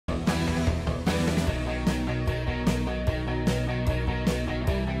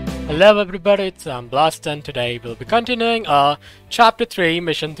Hello everybody, it's Blast and today we'll be continuing our Chapter 3,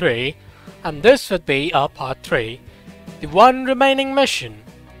 Mission 3, and this would be our Part 3, the one remaining mission.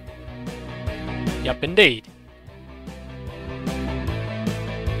 Yup, indeed.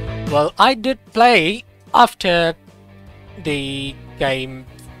 Well, I did play after the game,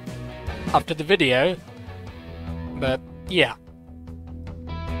 after the video, but yeah.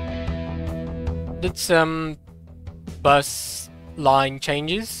 Did some bus line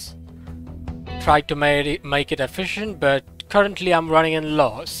changes. Tried to make it efficient, but currently I'm running in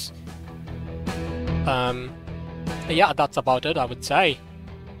loss. Yeah, that's about it, I would say.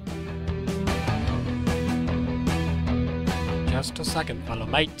 Just a second, fellow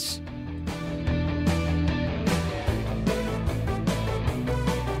mates.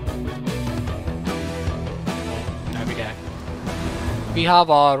 Oh, there we go. We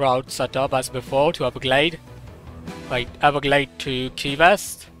have our route set up as before to Everglade. Right, Everglade to Key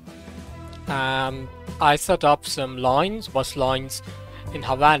West. I set up some lines, bus lines in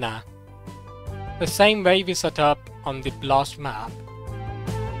Havana. The same way we set up on the last map.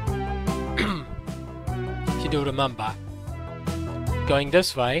 If you do remember. Going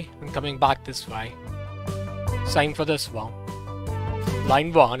this way and coming back this way. Same for this one.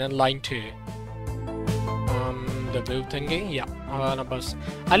 Line 1 and line 2. The blue thingy? Yeah, Havana bus.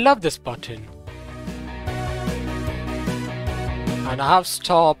 I love this button. And I have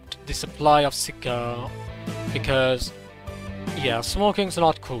stopped the supply of cigar because, yeah, smoking's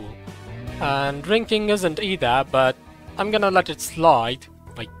not cool. And drinking isn't either, but I'm gonna let it slide.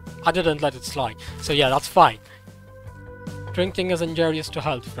 Like, I didn't let it slide. So yeah, that's fine. Drinking is injurious to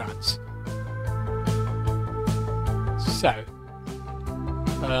health, friends. So,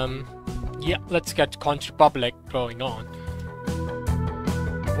 yeah, let's get Conch Republic going on.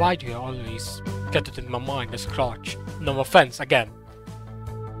 Why do you always get it in my mind as crotch? No offense, again.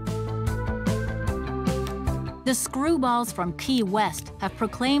 The screwballs from Key West have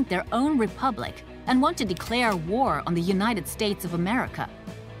proclaimed their own republic and want to declare war on the United States of America.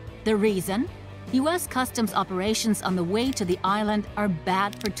 The reason? U.S. customs operations on the way to the island are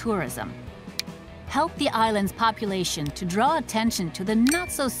bad for tourism. Help the island's population to draw attention to the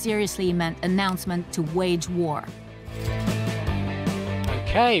not-so-seriously meant announcement to wage war.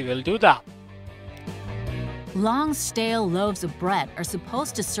 Okay, we'll do that. Long, stale loaves of bread are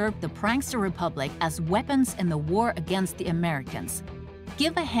supposed to serve the prankster republic as weapons in the war against the Americans.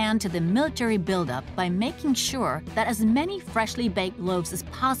 Give a hand to the military buildup by making sure that as many freshly baked loaves as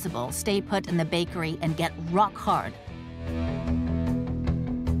possible stay put in the bakery and get rock hard.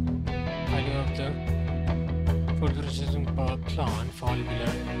 Value of the food processing power plant fall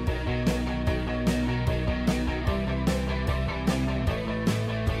below.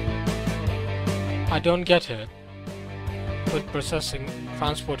 I don't get it. Food processing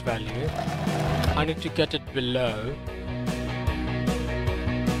transport value. I need to get it below.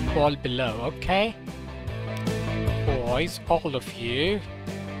 Fall below, okay? Boys, all of you.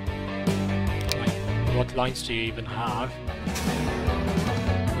 Like, what lines do you even have?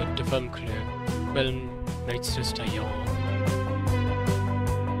 Good to film crew. Well, needs to stay on.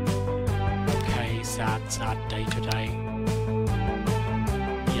 Okay, sad day today.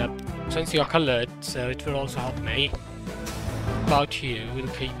 Yep. Since you're colored, so it will also help me. About you, we'll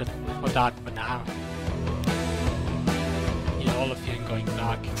keep it for that for now. Yeah, all of you going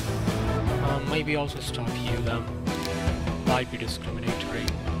back. Maybe also stop you then. Might be discriminatory.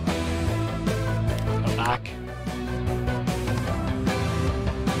 Go back.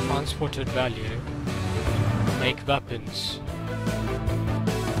 Transported value. Make weapons.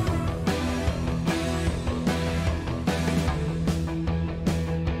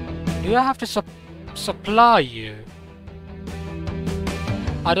 Do I have to supply you?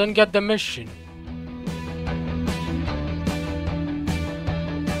 I don't get the mission.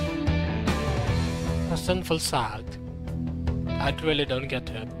 A sinful sad. I really don't get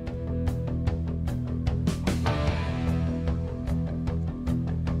it.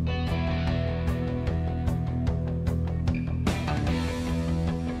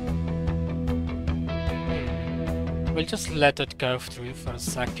 We'll just let it go through for a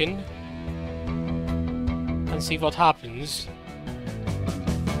second and see what happens.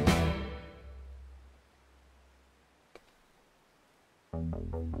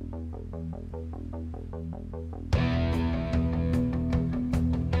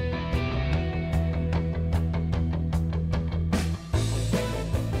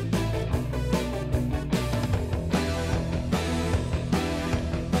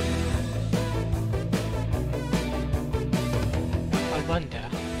 I wonder.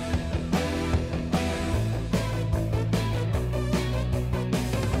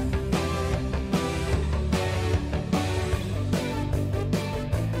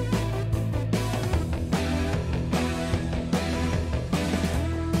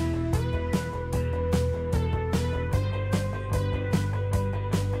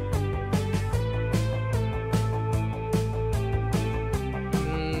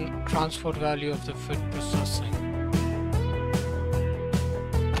 Transport value of the food processing.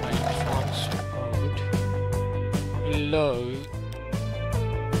 Transport below.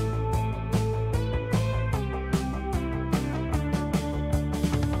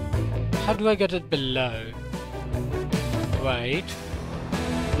 How do I get it below? Wait.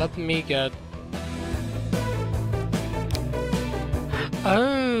 Let me get...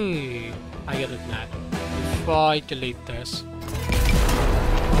 Oh! I get it now. If I delete this,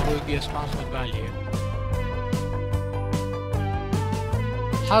 what will be a transport value?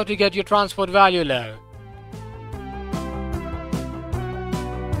 How to get your transport value low?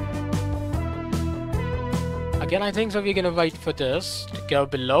 Again, I think so we're gonna wait for this to go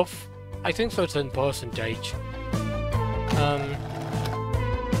below. I think so it's in percentage.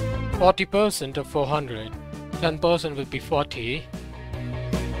 40% of 400. 10% would be 40.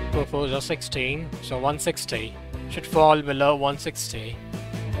 4 4s are 16, so 160. Should fall below 160.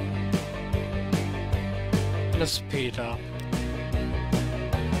 Let's speed up.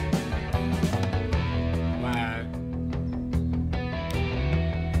 Wow.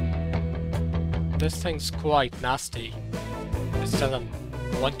 This thing's quite nasty. It doesn't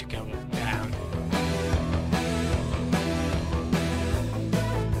want to go down.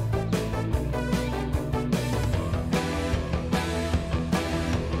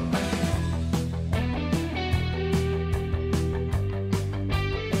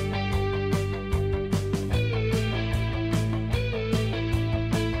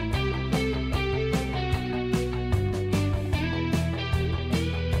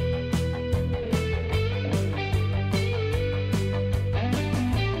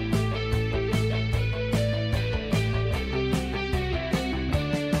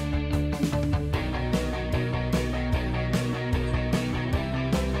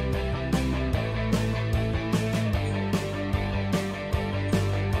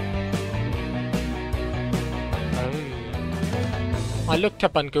 I looked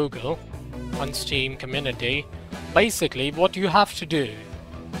up on Google, on Steam community. Basically, what you have to do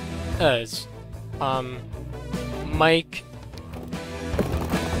is make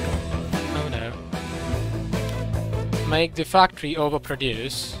the factory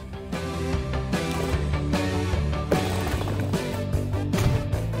overproduce.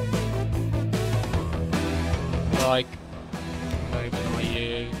 Like, where are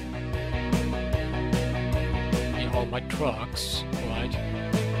you? Yeah, all my trucks. Right.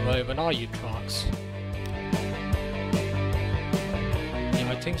 Where are you, trucks? Yeah,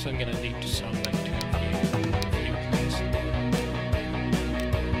 I think so. I'm gonna need to sell like two things.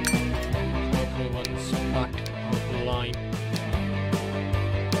 Purple ones back to the purple line.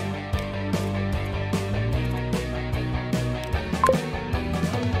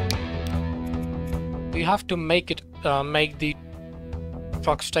 We have to make it make the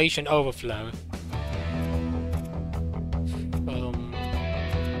truck station overflow.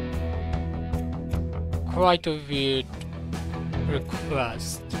 Quite a weird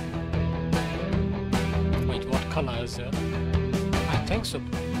request. Wait, what color is it? I think so.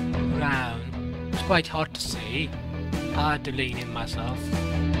 Brown. It's quite hard to see. I had to lean in myself.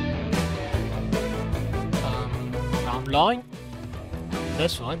 Brown line.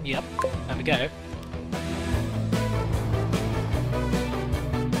 This one, yep. There we go.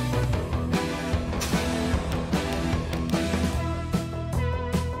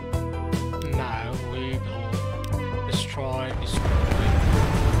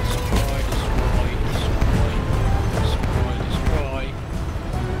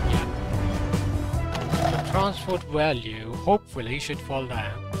 Transport value hopefully should fall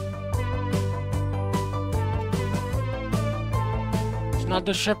down. It's not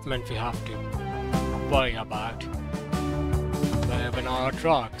the shipment we have to worry about. Where when our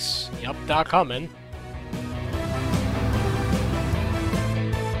trucks? Yep, they're coming.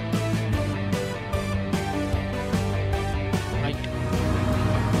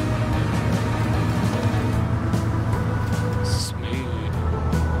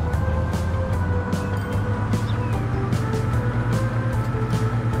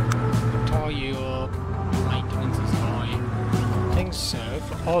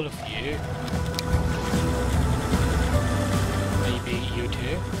 All of you, maybe you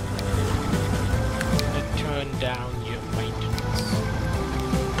too, to turn down your maintenance.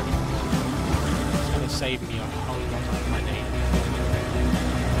 It's gonna save me a whole lot of money.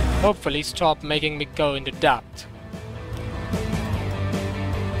 Hopefully stop making me go into debt.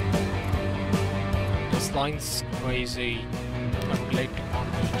 This line's crazy. I'm late to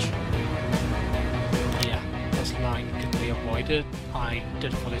college. Yeah, this line can be avoided. I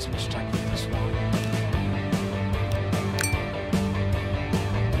did foolish mistake with this one.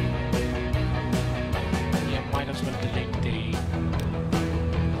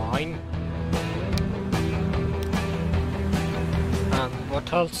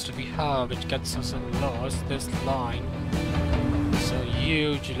 what else do we have which gets us in loss? This line. It's a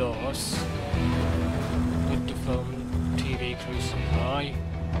huge loss. Need to film TV crew supply.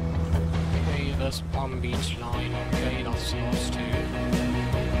 Okay, this Palm Beach line. Okay, that's lost too.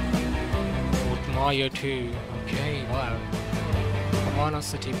 Fort Maya too. Okay, wow. Havana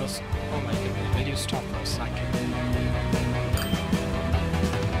City bus. Oh my goodness, will you stop for a second?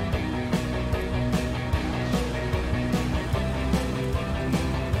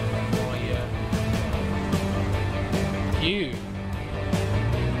 You.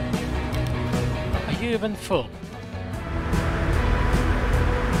 Are you even full?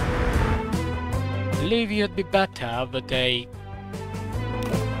 Believe you'd be better, but they...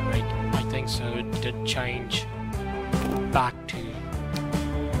 Wait, I think so. It did change back to...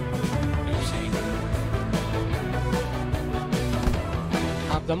 Oopsie.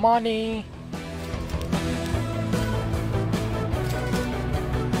 Have the money.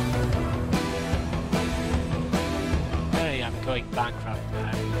 Going bankrupt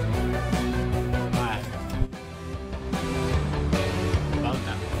now. Wow. Well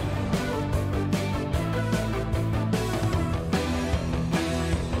done.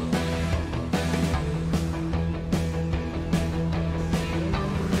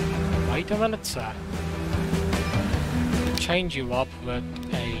 Wait a minute, sir. Change you up with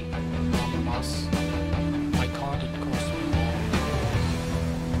a bus. I can't, it costs me more.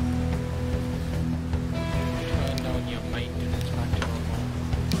 Turn down your maintenance.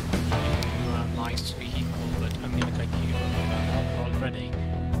 Nice vehicle, but I'm gonna get you up already.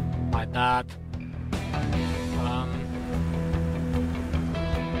 Like that.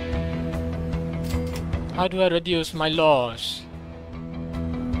 How do I reduce my loss?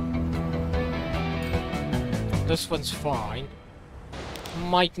 This one's fine.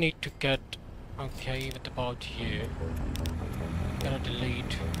 Might need to get... Okay, what about you? Gonna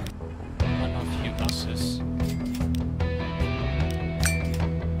delete one of your buses.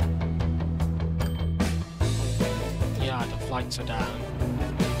 The flights are down.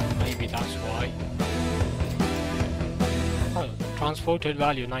 Maybe that's why. Oh, transported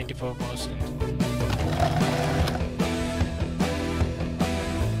value 94%.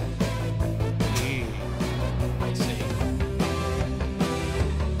 I see.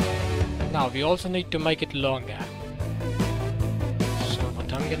 Now we also need to make it longer. So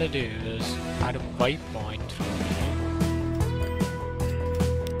what I'm gonna do is add a waypoint from here.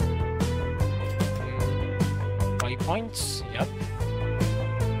 Points? Yep.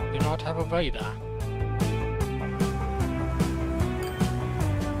 Do not have a way there.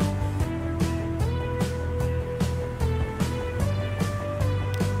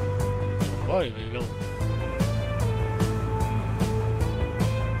 Don't worry, we will.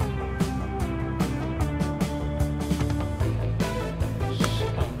 So,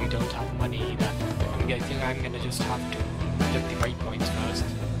 we don't have money either. I think I'm gonna just have to get the waypoints first.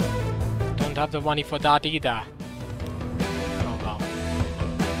 Don't have the money for that either.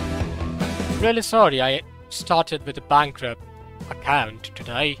 Really sorry, I started with a bankrupt account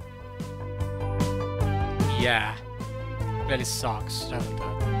today. Yeah, really sucks, doesn't it?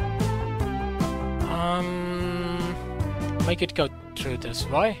 Make it go through this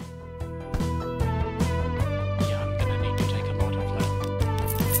way. Yeah, I'm gonna need to take a lot of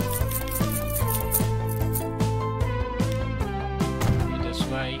loan. This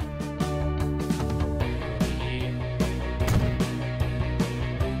way.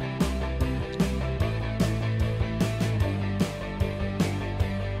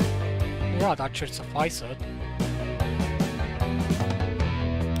 Yeah, that should suffice it.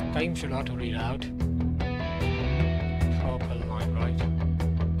 Time should auto read out. Purple line, right?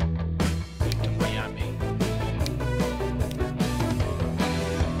 To Miami.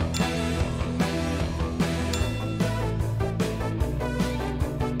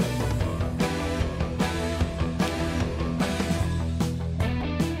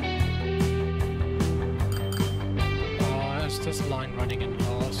 Is this line running in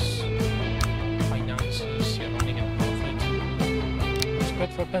loss? You're running in profit. It's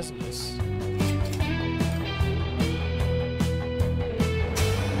good for business.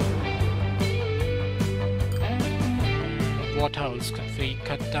 What else could we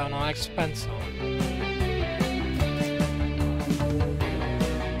cut down our expense on?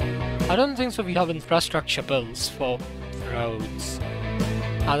 I don't think so we have infrastructure bills for roads.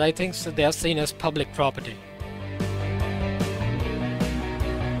 And I think so they are seen as public property.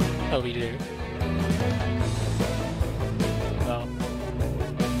 Oh, we do. Well,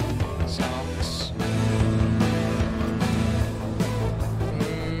 sucks.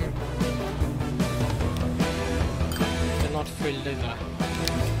 not filled either.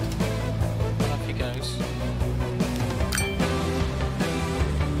 Off he goes.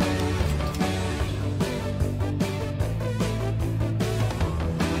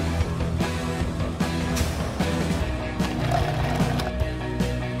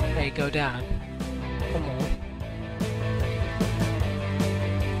 Hey, go down. Come on.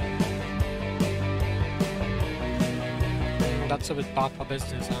 That's a bit bad for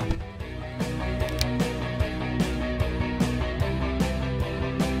business, huh?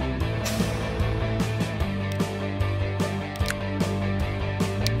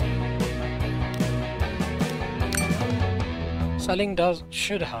 Selling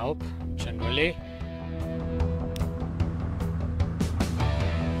should help, generally.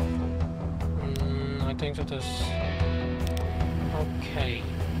 I think that is okay.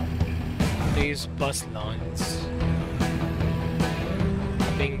 These bus lines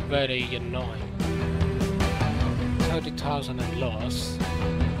are being very annoying. 30,000 in loss.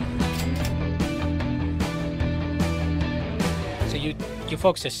 So you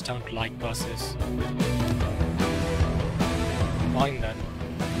folks just don't like buses. Fine then.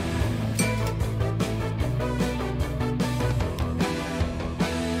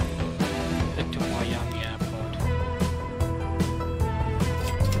 Head to Miami Airport.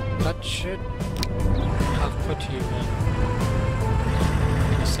 That should have put you in.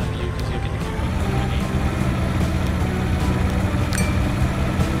 I'm gonna sell you because you're gonna give me money.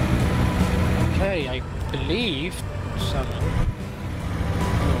 Okay, I believe 7.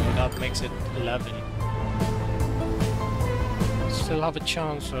 Oh, that makes it 11. Still have a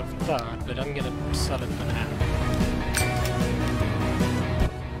chance of that, but I'm gonna sell it for now.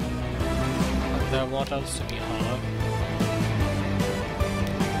 And then what else do we have?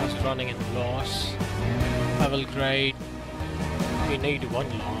 That's running in loss. Level grade. We need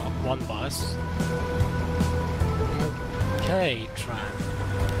one bus. Okay, tram.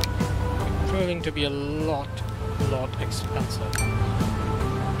 Proving to be a lot expensive.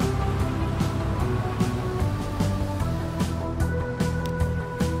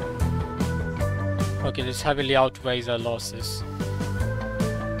 Okay, this heavily outweighs our losses.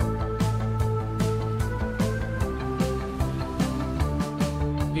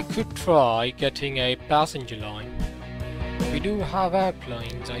 We could try getting a passenger line. We do have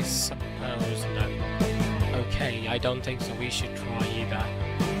airplanes, I suppose. No. Okay, I don't think so. We should try either.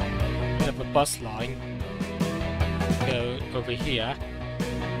 We have a bus line. Go over here.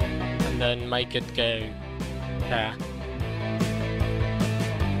 And then make it go there.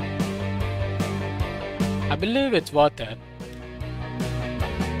 I believe it's worth it.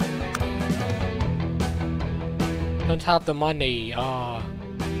 Don't have the money. Ah.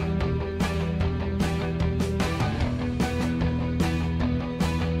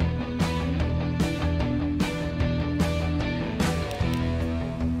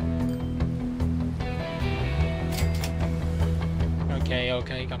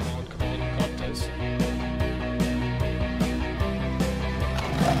 Okay, come on, you got this.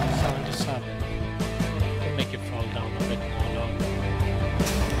 77. Make it fall down a bit more low.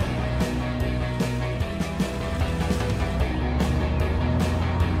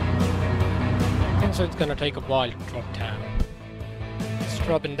 I think so it's gonna take a while to drop down. It's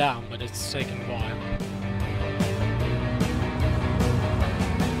dropping down, but it's taking a while.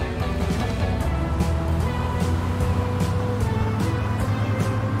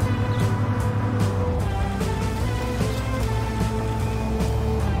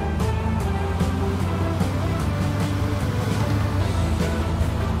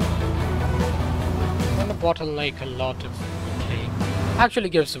 Bottleneck a lot of... Okay. Actually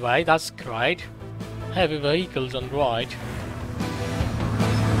gives away, that's great. Heavy vehicles on right.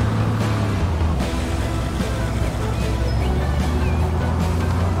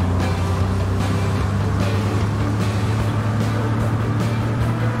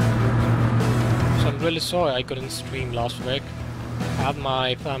 So I'm really sorry I couldn't stream last week. I had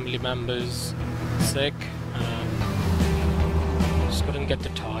my family members sick and just couldn't get the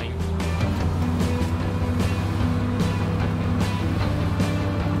time.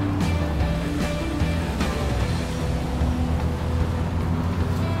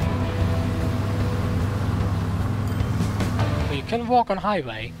 Can walk on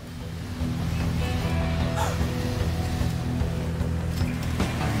highway.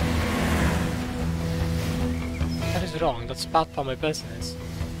 That is wrong. That's bad for my business.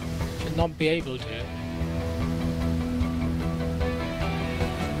 Should not be able to.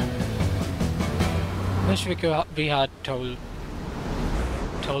 Wish we had toll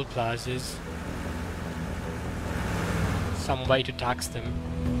plazas. Some way to tax them.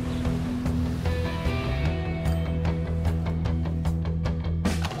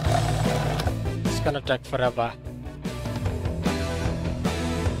 gonna take forever.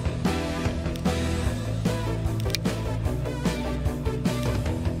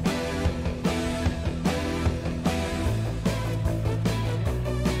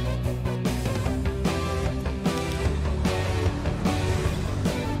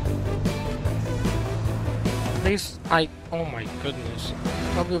 Oh my goodness.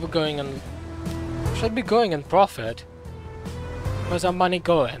 Thought we were going in... Should be going in profit. Where's our money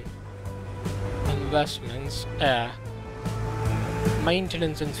going? Investments, air.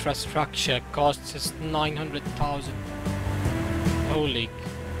 Maintenance infrastructure costs us 900,000. Holy,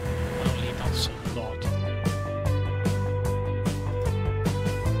 that's a lot.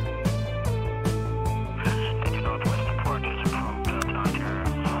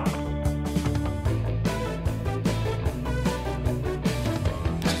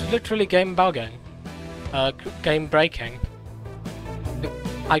 Literally game bugging, game breaking.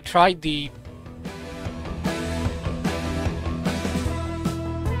 I tried the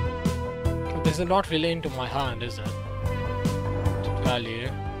this is not really into my hand, is it? Value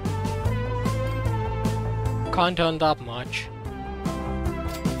can't earn that much.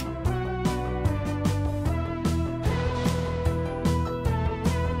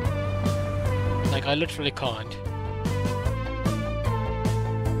 Like I literally can't.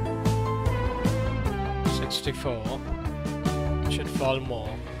 64 should fall more.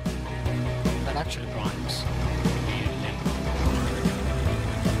 That actually rhymes.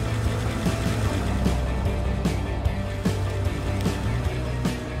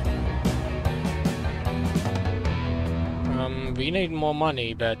 We need more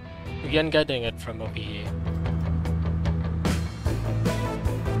money, but we ain't getting it from over here.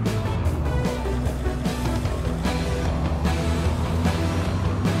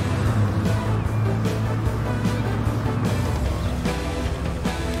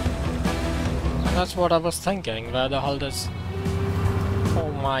 That's what I was thinking, where the hell does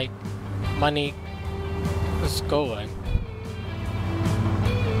all my money is going?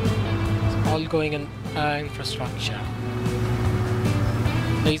 It's all going in infrastructure.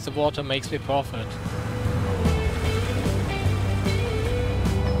 At least the water makes me profit.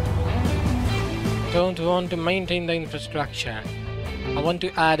 Don't want to maintain the infrastructure. I want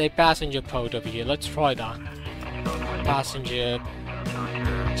to add a passenger port over here. Let's try that. Passenger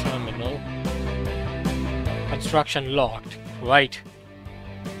terminal. Construction locked. Right.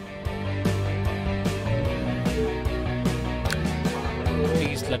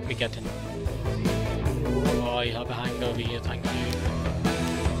 Please let me get in. Oh, I have a hangover here, thank you.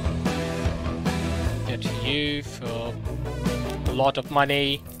 Get you for a lot of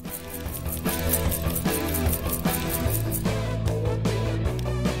money.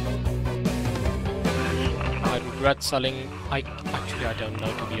 I regret selling. Actually, I don't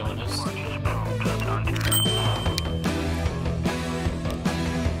know, to be honest.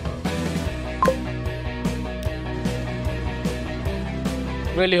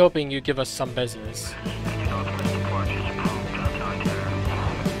 Really hoping you give us some business.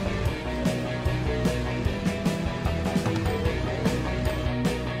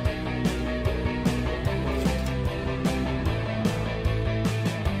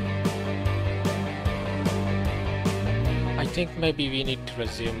 I think maybe we need to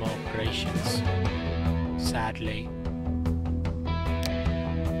resume operations. Sadly.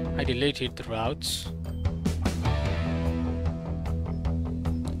 I deleted the routes.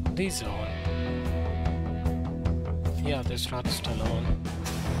 These are on. Yeah, this route is still on.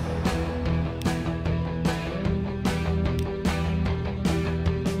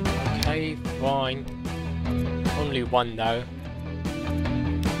 Okay, fine. Only one though.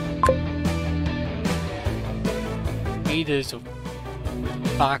 Either is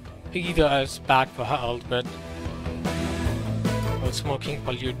bad for health, but well, smoking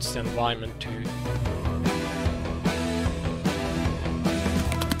pollutes the environment too.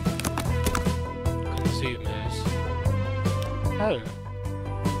 Oh.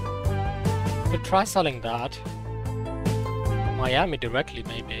 But try selling that. Miami directly,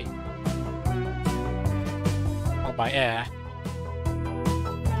 maybe. Or by air.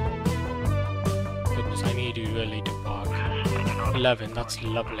 Goodness, I need you really to park. 11, that's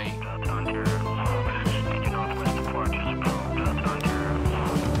lovely.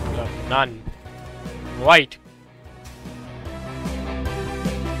 No, none. Right.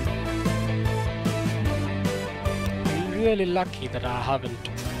 Really lucky that I haven't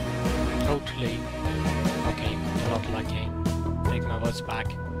totally... Okay, not lucky. Take my words back.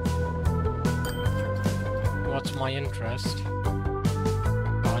 What's my interest?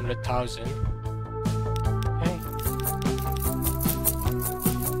 100,000. Okay.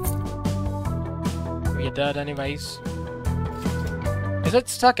 We are dead anyways. Is it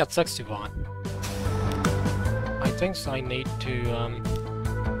stuck at 61? I think so. I need to, no,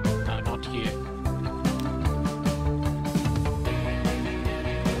 not you.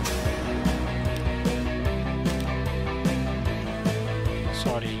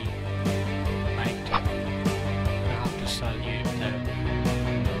 Sorry, mate. I have to sell you. No.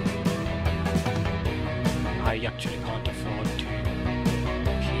 I actually can't afford to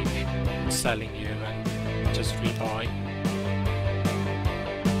keep selling you and just rebuy.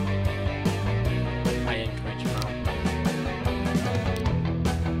 I ain't rich now.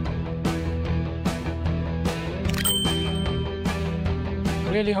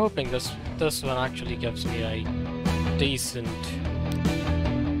 Really hoping this one actually gives me a decent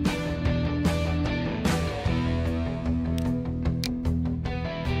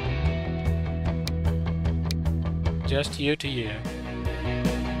just year to year.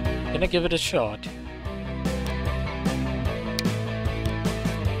 Gonna give it a shot.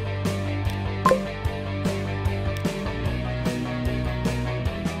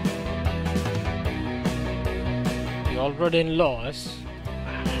 You already in loss.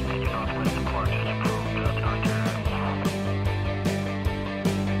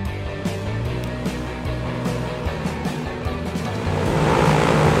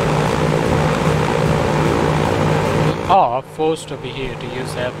 Are forced to be here to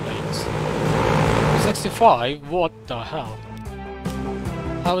use airplanes. 65? What the hell?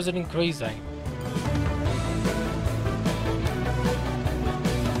 How is it increasing?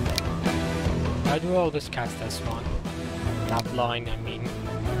 I do always catch this one. That line, I mean,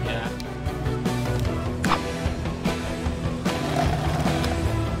 yeah.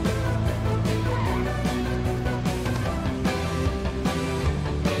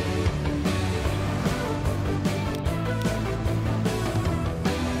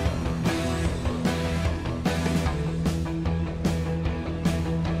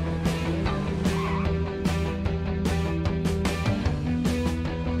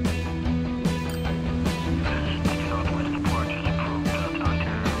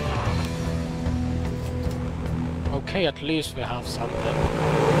 Okay, at least we have something.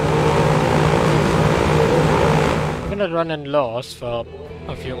 We're gonna run in loss for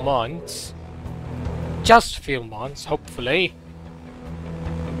a few months. Just a few months, hopefully.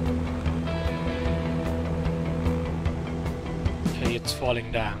 Okay, it's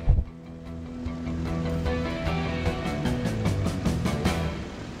falling down.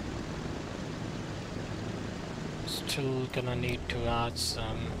 Still gonna need to add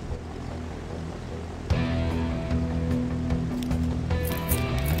some.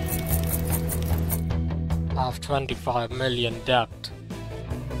 I have 25 million debt.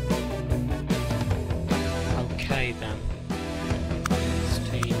 Okay then.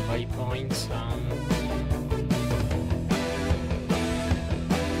 Stay waypoints.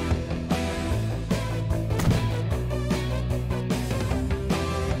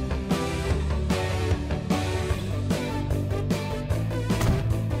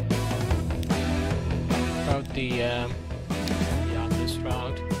 About the yeah, this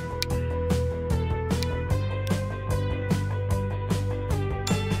route.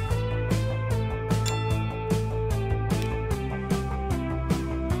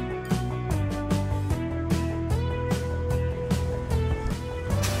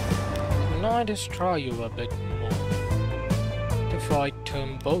 I destroy you a bit more if I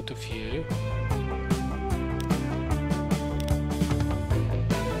turn both of you.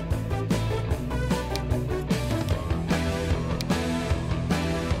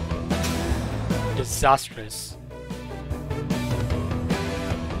 Disastrous.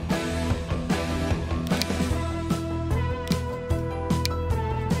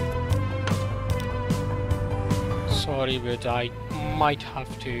 Sorry, but I might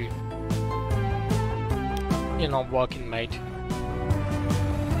have to. You're not working, mate.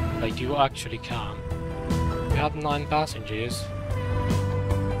 But you actually can. We have 9 passengers.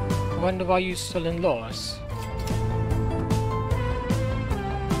 I wonder why you're still in loss.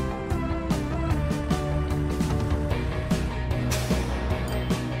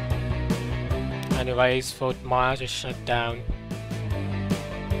 Anyways, Fort Myers is shut down.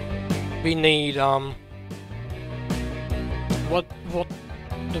 We need what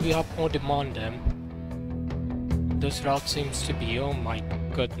do we have more demand then? This route seems to be, oh my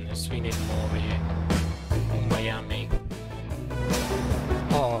goodness, we need more over here. Oh, Miami.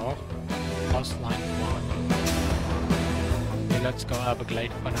 Oh, bus line 1. Okay, let's go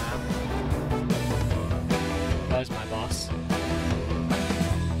Everglade for now. Where's my boss?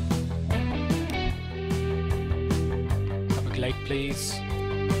 Everglade, please.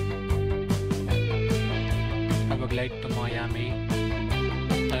 relate to Miami.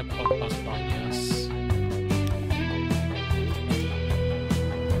 Airport bus line, yes.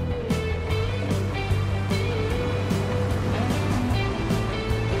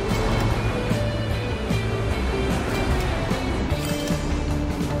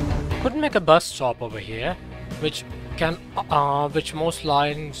 Could make a bus stop over here, which most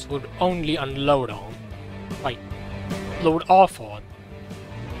lines would only unload on. Wait, load off on.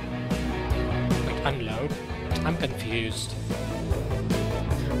 Wait, unload? I'm confused.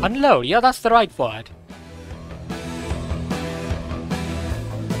 Unload, yeah, that's the right word.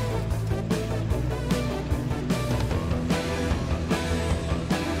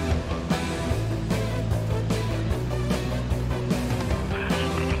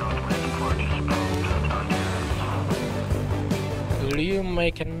 Will you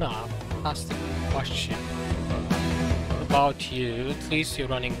make enough? That's the question. What about you? At least you're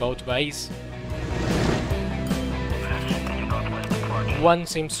running both ways. One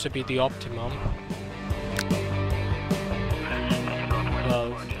seems to be the optimum.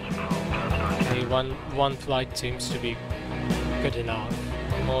 Well, okay, one flight seems to be good enough.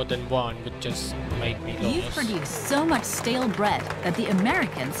 More than one would just make me lost. You've produced so much stale bread that the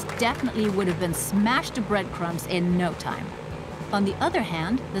Americans definitely would have been smashed to breadcrumbs in no time. On the other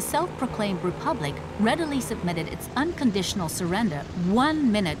hand, the self-proclaimed Republic readily submitted its unconditional surrender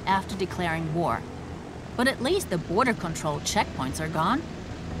 1 minute after declaring war. But at least the border control checkpoints are gone.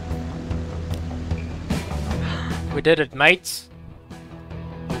 We did it, mates!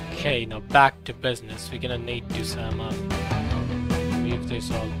 Okay, now back to business. We're gonna need to move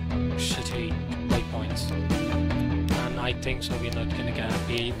these all shitty waypoints. And I think so we're not gonna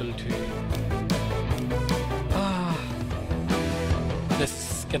be able to... this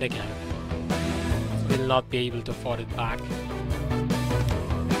is gonna go. We'll not be able to afford it back.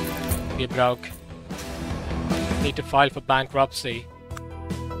 We're broke. Need to file for bankruptcy.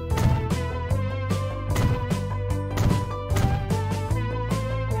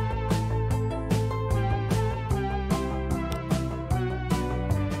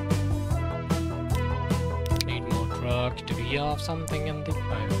 Need more truck. Do we have something in the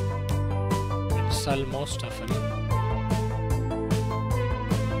boat? Sell most of them.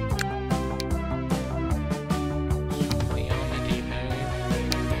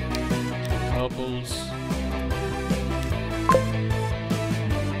 Bubbles.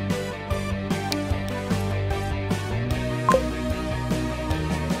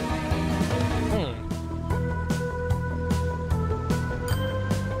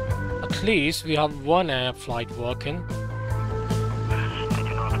 At least we have one air flight working.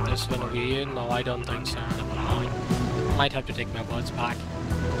 This one over here? No, I don't think so. Never mind. Might have to take my words back.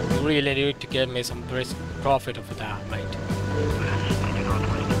 You really need to give me some brisk profit over that, mate.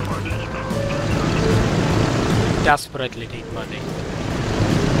 Desperately need money.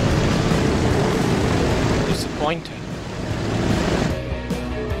 Disappointed.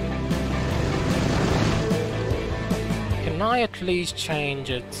 Can I at least change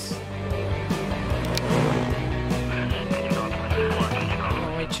its...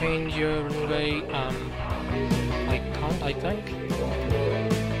 Can I change your way? I can't, I think.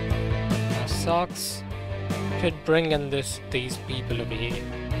 That sucks. Could bring in these people over here.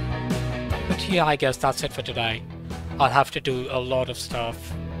 But yeah, I guess that's it for today. I'll have to do a lot of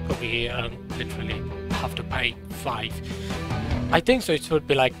stuff over here and literally have to pay 5. I think so it would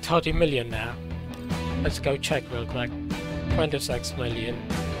be like 30 million now. Let's go check real quick. 26 million.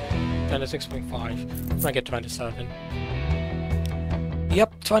 26.5. I get 27.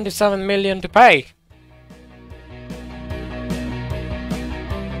 Yep, 27 million to pay.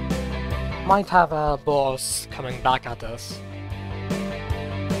 Might have a boss coming back at us.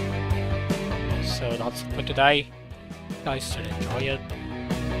 So that's it for today. You guys should enjoy it.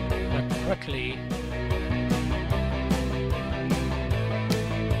 Quickly.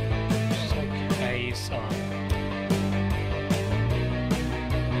 Showcase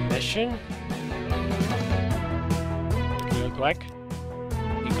mission. Real quick.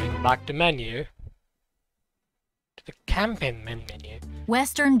 You're going back to menu. To the campaign menu.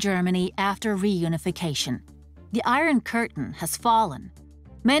 Western Germany after reunification. The Iron Curtain has fallen.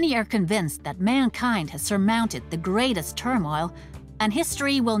 Many are convinced that mankind has surmounted the greatest turmoil, and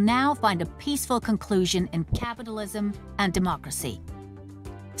history will now find a peaceful conclusion in capitalism and democracy.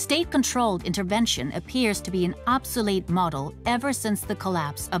 State-controlled intervention appears to be an obsolete model ever since the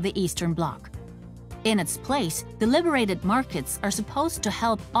collapse of the Eastern Bloc. In its place, the liberated markets are supposed to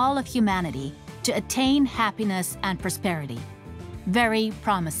help all of humanity to attain happiness and prosperity. Very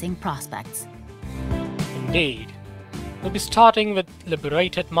promising prospects. Indeed. We'll be starting with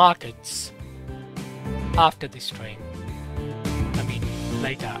liberated markets. after the stream. I mean,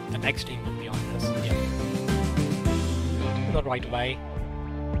 later, the next stream will be on this. Yeah. Not right away.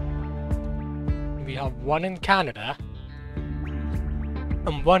 We have one in Canada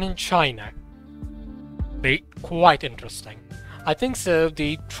and one in China. Be quite interesting. I think so.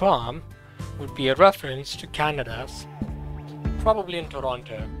 The tram would be a reference to Canada's, probably in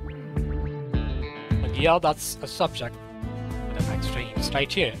Toronto. And yeah, that's a subject for the next stream. Stay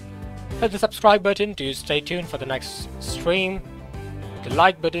tuned. Hit the subscribe button to stay tuned for the next stream. The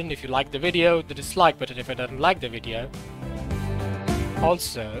like button if you like the video. The dislike button if you don't like the video.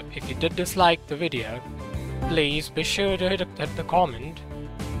 Also, if you did dislike the video, please be sure to hit the comment.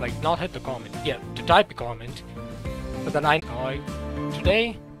 Like, not hit the comment. Yeah, to type a comment. But then I know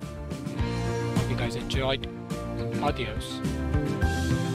today. Hope you guys enjoyed. Adios.